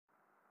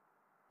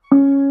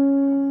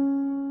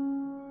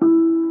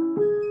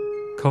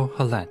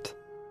Qoheleth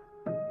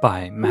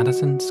by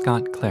Madison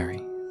Scott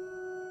Clary.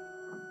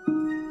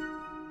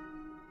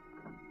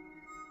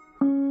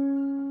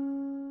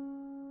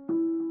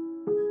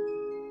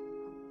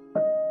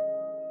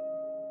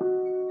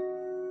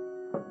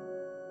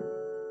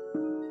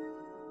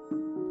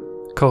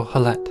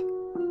 Qoheleth,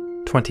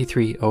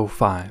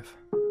 2305.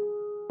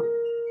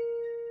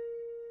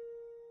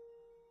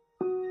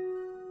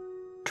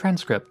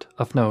 Transcript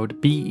of node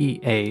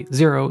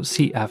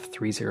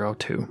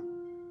BEA0CF302,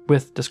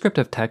 with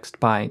descriptive text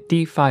by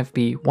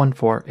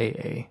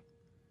D5B14AA.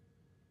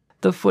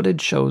 The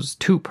footage shows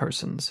two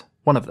persons.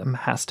 One of them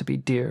has to be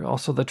Deer,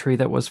 also the tree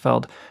that was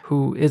felled,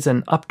 who is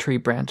an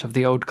uptree branch of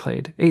the Ode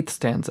Clade, 8th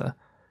stanza.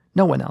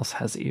 No one else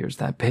has ears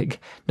that big.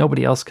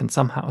 Nobody else can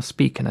somehow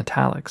speak in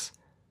italics.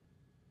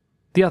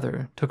 The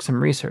other took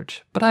some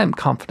research, but I am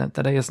confident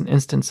that A is an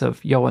instance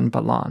of Johan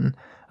Balan,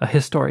 a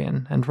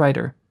historian and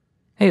writer.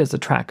 A is a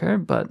tracker,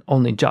 but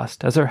only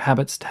just, as her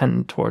habits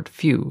tend toward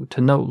few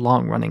to no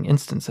long-running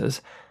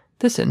instances.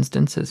 This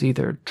instance is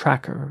either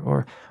tracker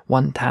or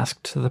one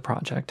tasked to the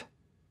project.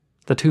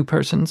 The two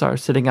persons are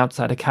sitting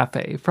outside a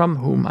cafe from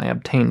whom I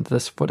obtained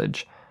this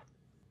footage.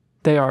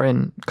 They are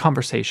in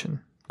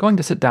conversation, going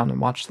to sit down and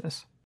watch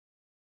this.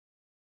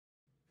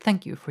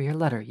 Thank you for your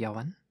letter,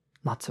 Johan.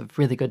 Lots of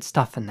really good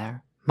stuff in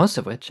there, most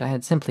of which I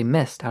had simply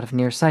missed out of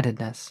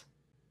nearsightedness.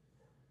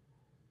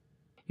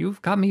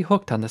 You've got me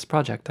hooked on this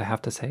project, I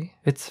have to say.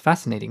 It's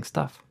fascinating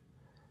stuff.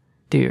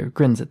 Deer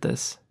grins at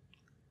this.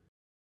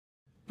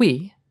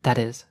 We, that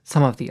is,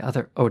 some of the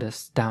other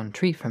Odists down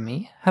tree from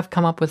me, have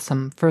come up with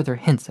some further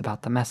hints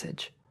about the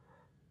message.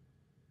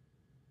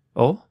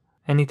 Oh?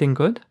 Anything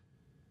good?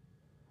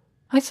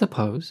 I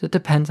suppose it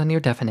depends on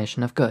your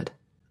definition of good.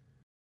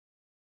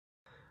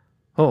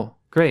 Oh,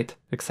 great.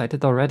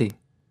 Excited already.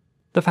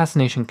 The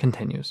fascination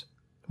continues.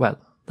 Well,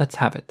 let's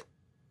have it.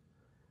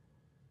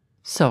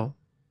 So,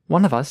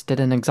 one of us did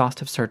an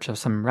exhaustive search of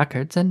some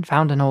records and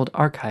found an old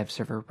archive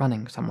server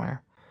running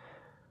somewhere.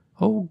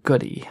 Oh,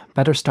 goody.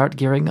 Better start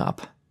gearing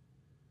up.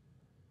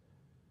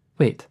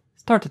 Wait,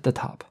 start at the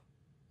top.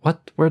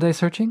 What were they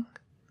searching?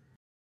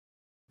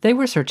 They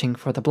were searching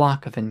for the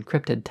block of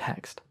encrypted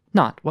text,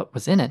 not what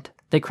was in it.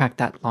 They cracked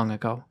that long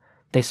ago.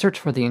 They searched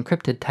for the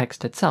encrypted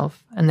text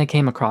itself, and they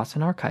came across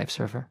an archive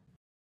server.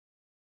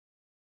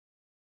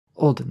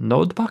 Old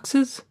node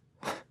boxes?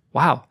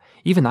 Wow,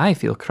 even I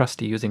feel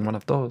crusty using one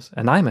of those,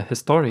 and I'm a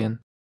historian.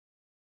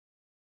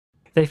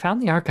 They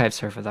found the archive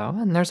server, though,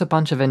 and there's a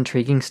bunch of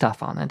intriguing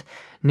stuff on it.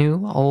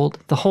 New, old,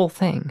 the whole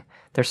thing.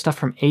 There's stuff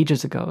from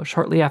ages ago,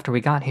 shortly after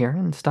we got here,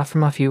 and stuff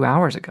from a few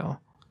hours ago.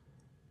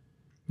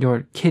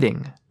 You're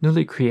kidding.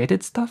 Newly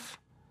created stuff?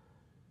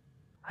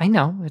 I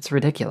know, it's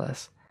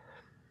ridiculous.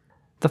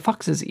 The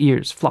fox's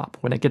ears flop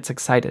when it gets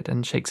excited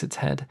and shakes its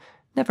head.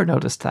 Never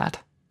noticed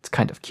that. It's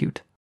kind of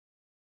cute.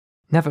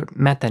 Never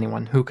met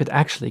anyone who could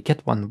actually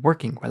get one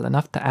working well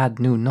enough to add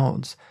new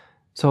nodes.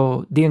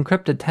 So the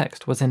encrypted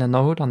text was in a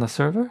node on the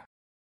server?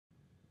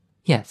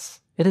 Yes,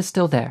 it is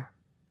still there.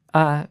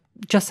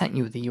 Just sent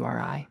you the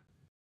URI.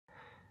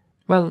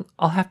 Well,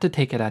 I'll have to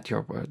take it at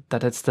your word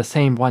that it's the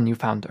same one you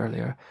found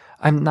earlier.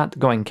 I'm not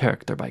going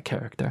character by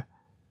character.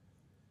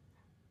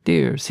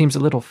 Deer seems a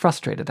little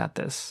frustrated at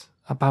this.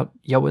 About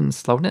Johan's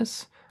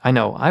slowness? I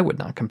know I would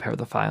not compare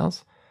the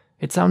files.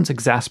 It sounds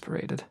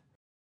exasperated.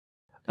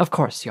 Of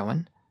course,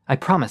 Johan. I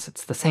promise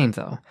it's the same,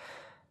 though.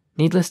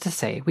 Needless to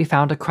say, we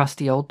found a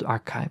crusty old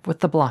archive with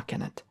the block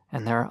in it,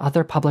 and there are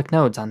other public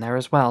nodes on there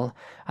as well.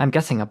 I'm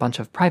guessing a bunch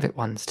of private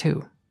ones,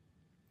 too.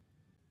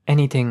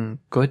 Anything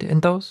good in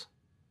those?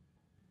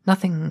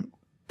 Nothing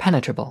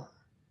penetrable.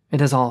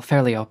 It is all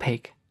fairly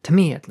opaque, to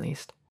me at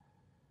least.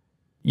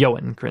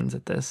 Johan grins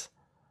at this.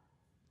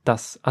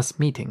 Thus, us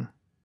meeting.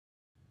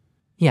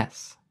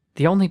 Yes.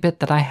 The only bit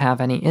that I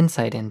have any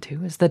insight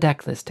into is the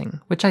deck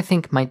listing, which I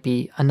think might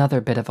be another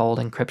bit of old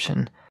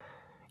encryption.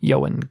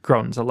 Johan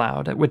groans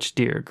aloud, at which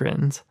Deer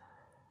grins.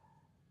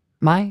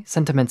 My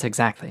sentiments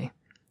exactly.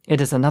 It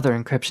is another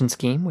encryption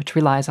scheme which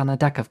relies on a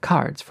deck of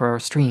cards for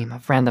a stream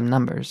of random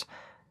numbers.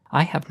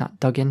 I have not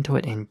dug into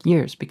it in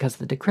years because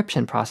the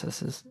decryption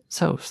process is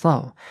so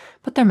slow,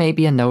 but there may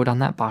be a node on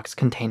that box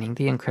containing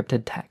the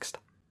encrypted text.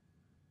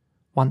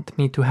 Want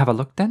me to have a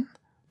look then?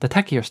 The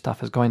techier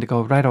stuff is going to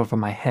go right over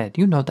my head,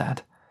 you know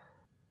that.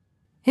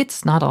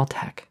 It's not all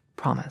tech,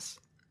 promise.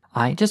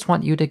 I just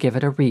want you to give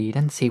it a read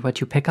and see what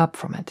you pick up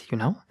from it, you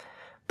know?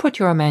 Put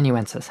your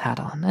amanuensis hat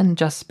on and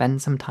just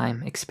spend some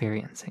time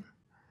experiencing.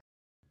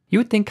 You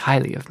would think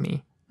highly of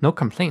me. No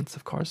complaints,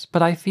 of course,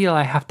 but I feel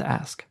I have to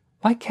ask.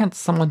 Why can't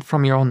someone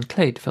from your own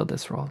clade fill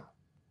this role?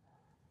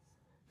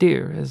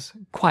 Deer is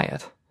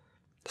quiet.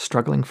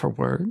 Struggling for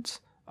words?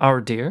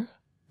 Our Deer?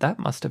 That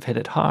must have hit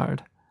it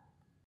hard.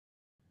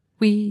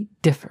 We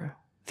differ.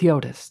 The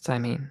Odists, I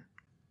mean.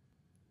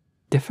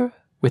 Differ?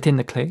 Within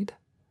the clade?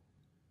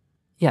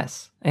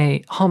 Yes,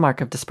 a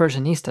hallmark of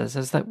dispersionistas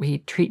is that we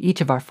treat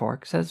each of our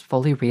forks as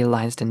fully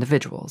realized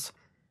individuals.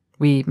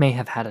 We may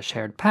have had a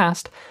shared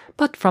past,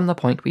 but from the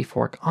point we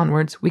fork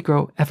onwards, we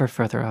grow ever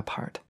further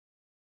apart.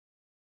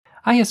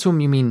 I assume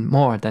you mean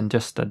more than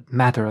just a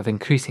matter of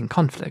increasing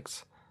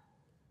conflicts.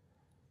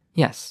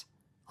 Yes.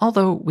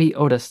 Although we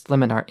Otis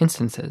limit our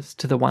instances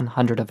to the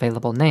 100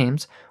 available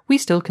names, we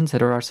still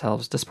consider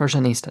ourselves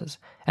dispersionistas,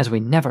 as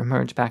we never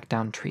merge back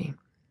down tree.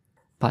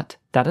 But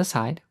that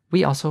aside,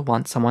 we also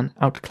want someone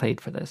outclayed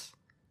for this.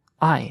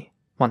 I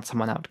want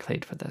someone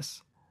outclayed for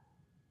this.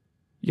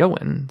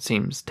 Yoan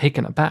seems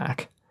taken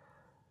aback.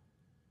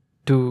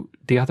 Do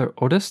the other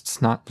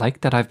Otists not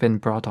like that I've been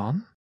brought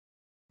on?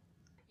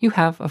 You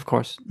have, of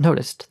course,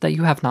 noticed that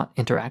you have not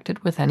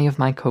interacted with any of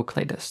my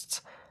co-cladists.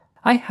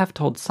 I have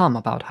told some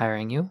about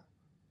hiring you,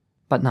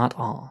 but not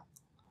all.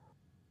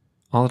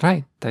 All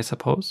right, I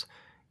suppose.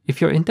 If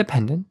you're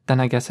independent, then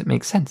I guess it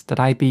makes sense that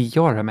I be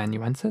your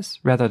amanuensis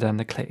rather than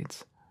the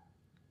clades.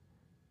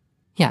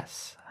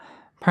 Yes,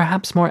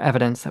 perhaps more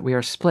evidence that we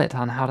are split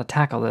on how to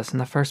tackle this in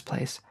the first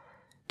place.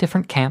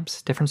 Different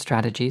camps, different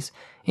strategies,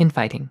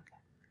 infighting.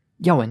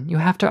 Yoan, you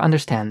have to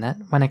understand that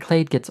when a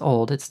clade gets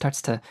old, it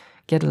starts to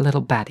get a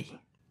little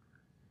batty.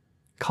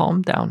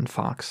 Calm down,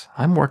 Fox.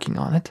 I'm working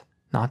on it.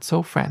 Not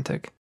so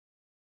frantic.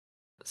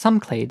 Some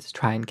clades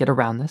try and get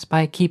around this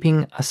by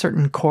keeping a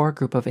certain core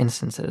group of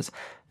instances,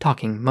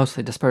 talking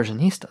mostly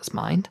dispersionistas,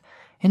 mind,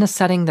 in a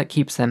setting that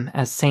keeps them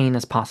as sane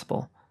as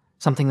possible,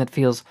 something that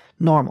feels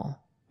normal.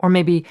 Or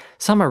maybe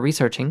some are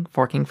researching,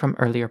 forking from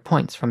earlier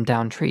points from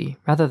down tree,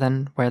 rather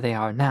than where they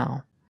are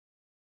now.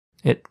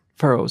 It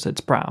furrows its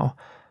brow.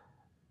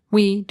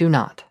 We do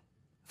not.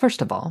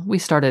 First of all, we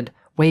started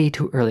way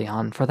too early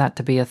on for that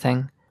to be a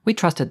thing. We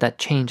trusted that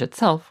change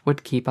itself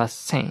would keep us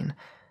sane.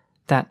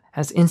 That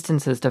as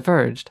instances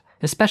diverged,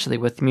 especially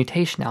with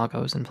mutation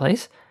algos in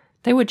place,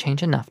 they would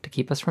change enough to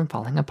keep us from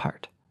falling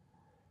apart.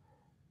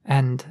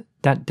 And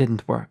that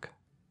didn't work.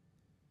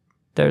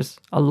 There's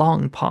a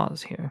long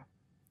pause here.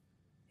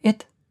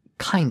 It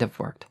kind of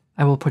worked,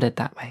 I will put it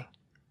that way.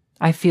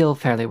 I feel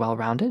fairly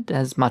well-rounded,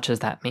 as much as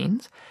that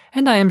means,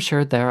 and I am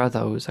sure there are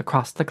those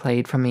across the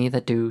clade from me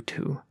that do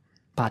too.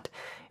 But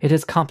it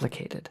is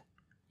complicated.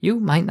 You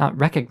might not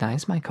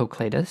recognize my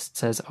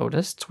co-cladists as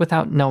Otists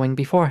without knowing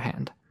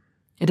beforehand.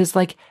 It is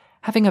like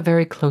having a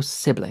very close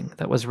sibling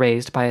that was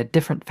raised by a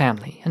different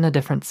family in a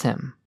different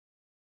sim.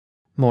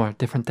 More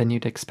different than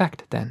you'd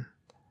expect, then.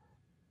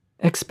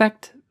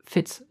 Expect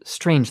fits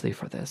strangely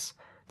for this.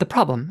 The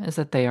problem is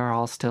that they are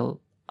all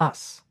still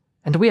us,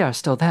 and we are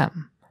still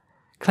them.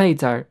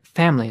 Clades are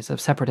families of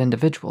separate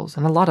individuals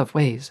in a lot of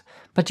ways,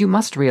 but you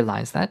must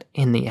realize that,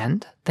 in the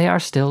end, they are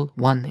still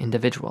one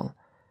individual.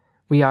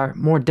 We are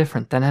more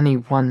different than any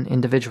one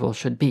individual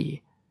should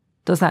be.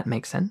 Does that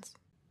make sense?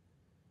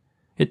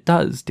 It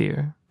does,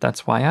 dear.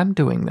 That's why I'm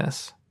doing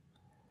this.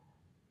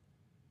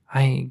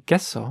 I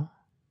guess so.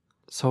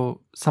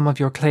 So some of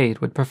your clade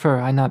would prefer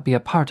I not be a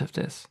part of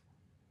this.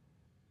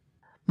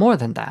 More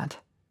than that,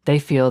 they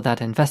feel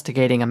that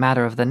investigating a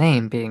matter of the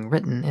name being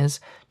written is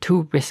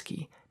too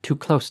risky, too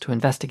close to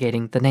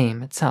investigating the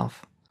name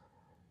itself.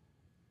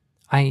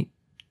 I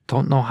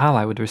don't know how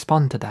I would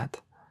respond to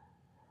that.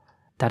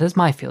 That is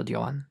my field,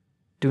 Yoan.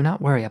 Do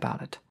not worry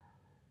about it.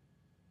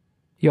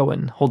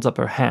 Yoan holds up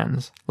her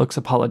hands, looks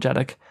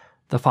apologetic.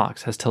 The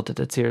fox has tilted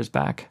its ears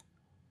back.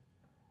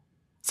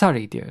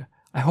 Sorry, dear.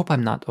 I hope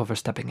I'm not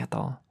overstepping at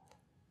all.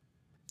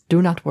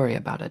 Do not worry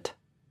about it.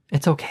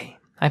 It's okay,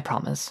 I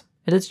promise.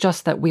 It is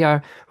just that we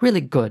are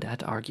really good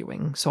at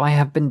arguing, so I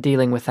have been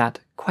dealing with that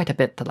quite a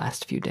bit the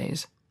last few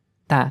days.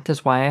 That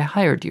is why I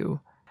hired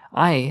you.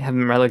 I have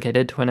been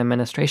relegated to an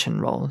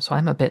administration role, so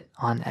I'm a bit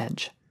on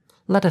edge.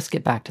 Let us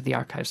get back to the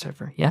archive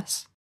server,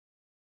 yes?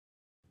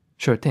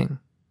 Sure thing.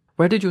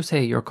 Where did you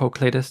say your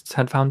co-cladists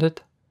had found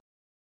it?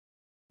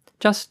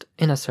 Just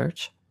in a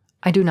search.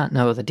 I do not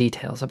know the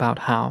details about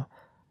how.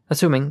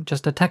 Assuming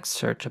just a text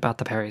search about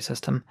the Perry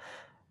system.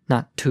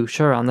 Not too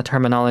sure on the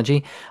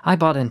terminology. I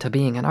bought into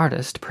being an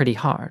artist pretty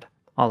hard.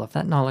 All of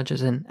that knowledge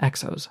is in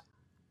exos.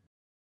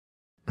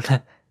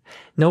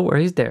 No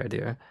worries there,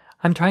 dear.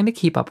 I'm trying to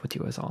keep up with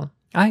you is all.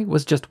 I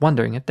was just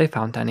wondering if they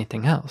found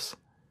anything else.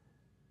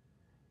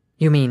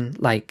 You mean,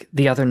 like,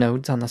 the other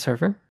nodes on the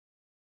server?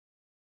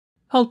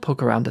 I'll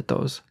poke around at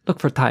those, look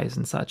for ties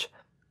and such.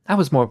 I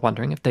was more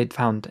wondering if they'd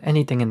found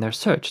anything in their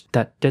search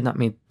that did not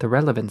meet the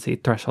relevancy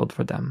threshold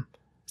for them.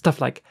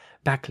 Stuff like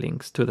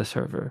backlinks to the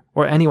server,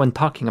 or anyone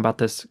talking about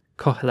this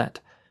Qoheleth,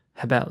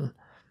 Hebel,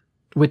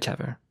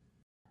 whichever.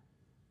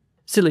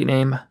 Silly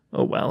name,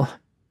 oh well.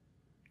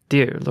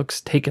 Dear looks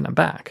taken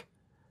aback.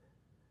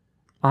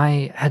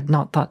 I had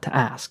not thought to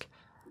ask.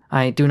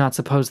 I do not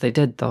suppose they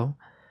did, though.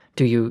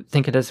 Do you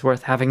think it is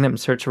worth having them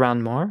search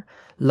around more,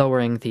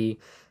 lowering the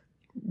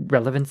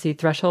relevancy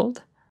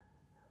threshold?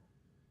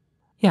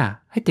 Yeah,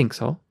 I think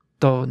so.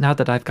 Though now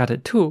that I've got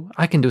it too,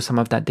 I can do some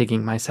of that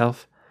digging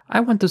myself. I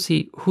want to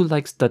see who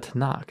likes the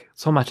Tanakh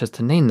so much as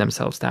to name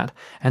themselves that,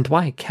 and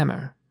why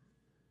Kemer.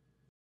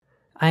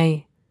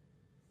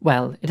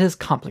 Well, it is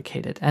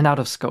complicated and out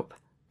of scope,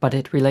 but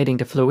it relating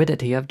to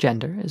fluidity of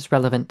gender is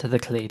relevant to the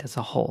clade as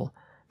a whole.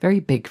 Very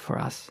big for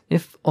us,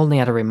 if only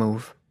at a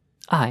remove.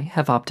 I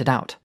have opted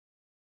out.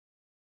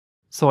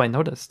 So I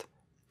noticed.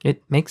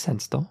 It makes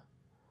sense, though.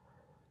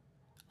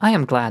 I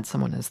am glad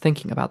someone is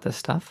thinking about this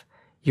stuff.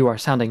 You are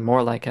sounding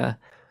more like a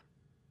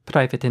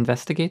private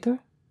investigator?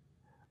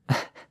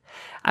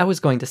 I was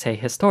going to say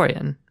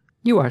historian.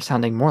 You are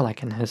sounding more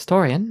like an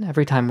historian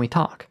every time we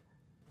talk.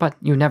 But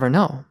you never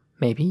know.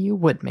 Maybe you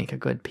would make a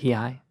good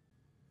PI.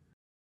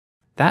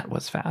 That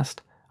was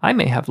fast. I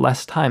may have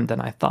less time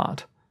than I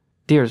thought.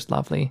 Dear's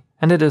lovely,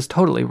 and it is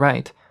totally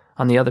right.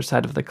 On the other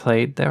side of the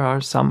clade, there are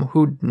some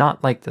who'd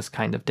not like this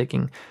kind of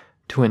digging.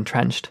 Too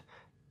entrenched.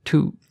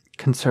 Too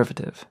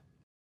conservative.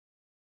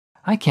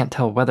 I can't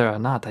tell whether or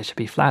not I should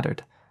be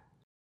flattered.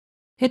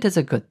 It is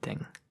a good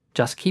thing.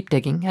 Just keep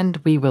digging, and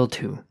we will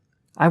too.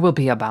 I will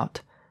be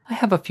about. I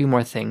have a few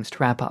more things to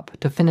wrap up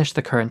to finish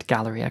the current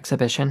gallery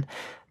exhibition,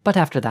 but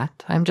after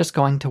that, I'm just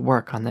going to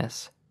work on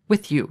this,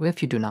 with you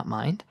if you do not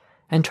mind,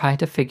 and try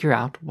to figure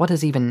out what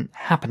is even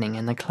happening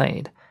in the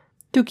clade.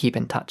 Do keep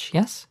in touch,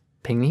 yes?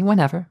 Ping me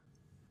whenever.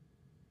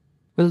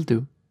 Will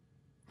do.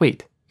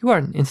 Wait, you are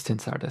an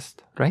instance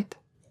artist, right?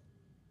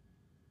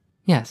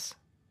 Yes.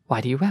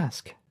 Why do you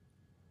ask?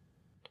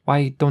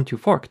 Why don't you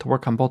fork to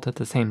work on both at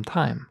the same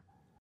time?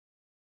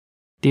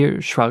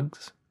 Deer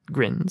shrugs,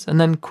 grins, and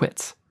then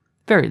quits.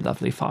 Very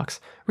lovely fox,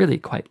 really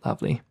quite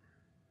lovely.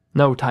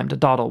 No time to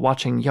dawdle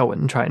watching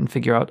Yoan try and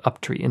figure out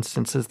uptree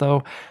instances,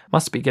 though.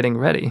 Must be getting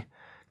ready.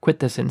 Quit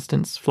this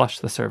instance, flush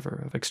the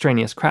server of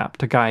extraneous crap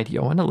to guide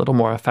Yoan a little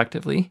more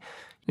effectively.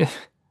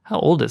 How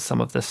old is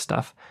some of this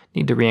stuff?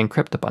 Need to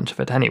re-encrypt a bunch of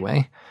it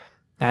anyway.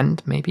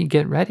 And maybe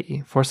get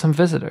ready for some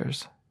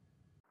visitors.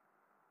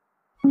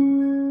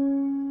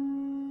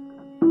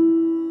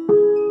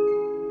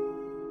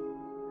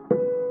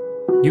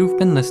 You've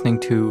been listening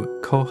to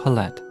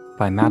Qoheleth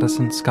by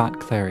Madison Scott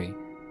Clary,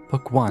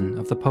 Book 1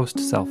 of the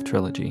Post-Self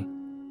trilogy.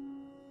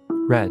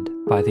 Read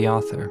by the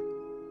author.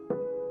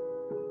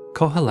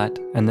 Qoheleth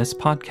and this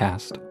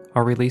podcast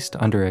are released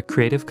under a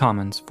Creative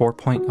Commons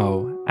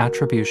 4.0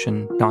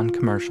 Attribution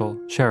Non-Commercial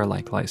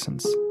Share-alike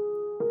license.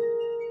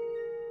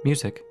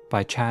 Music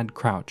by Chad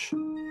Crouch,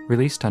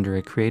 released under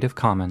a Creative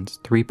Commons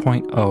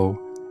 3.0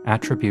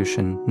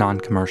 Attribution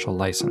Non-Commercial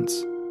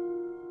license.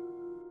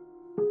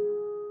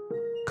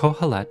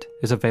 Qoheleth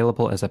is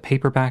available as a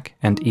paperback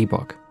and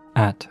ebook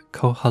at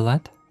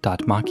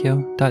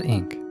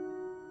qoheleth.makyo.inc.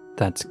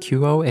 That's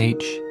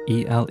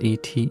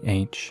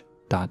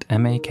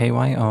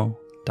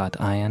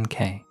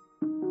QOHELETH.MAKYO.INK.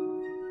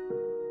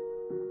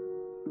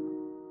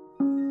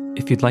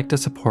 If you'd like to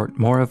support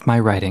more of my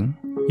writing,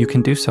 you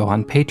can do so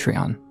on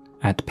Patreon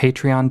at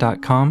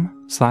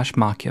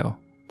patreon.com/makyo.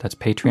 That's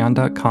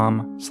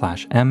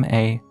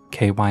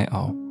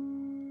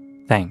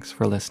patreon.com/MAKYO. Thanks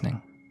for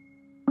listening.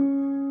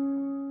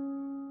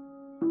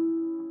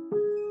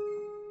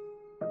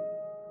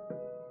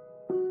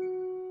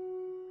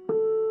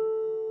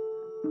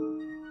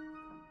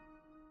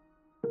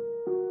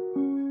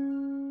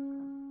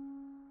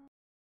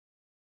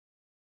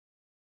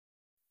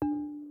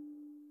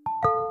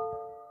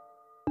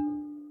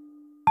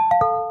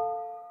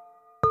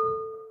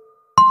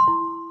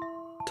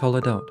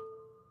 Toledot,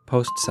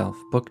 Post-Self,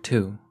 Book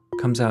 2,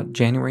 comes out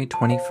January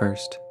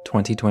 21st,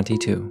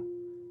 2022.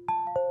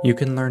 You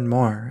can learn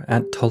more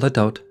at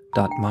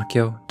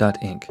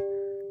toledot.makyo.inc.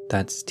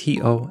 That's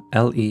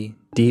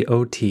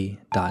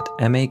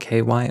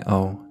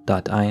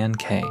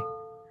TOLEDOT.MAKYO.INK.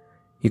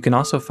 You can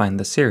also find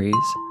the series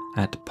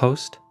at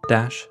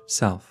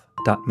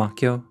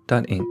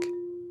post-self.makyo.inc.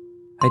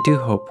 I do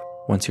hope,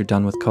 once you're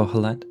done with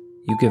Qoheleth,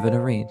 you give it a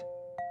read.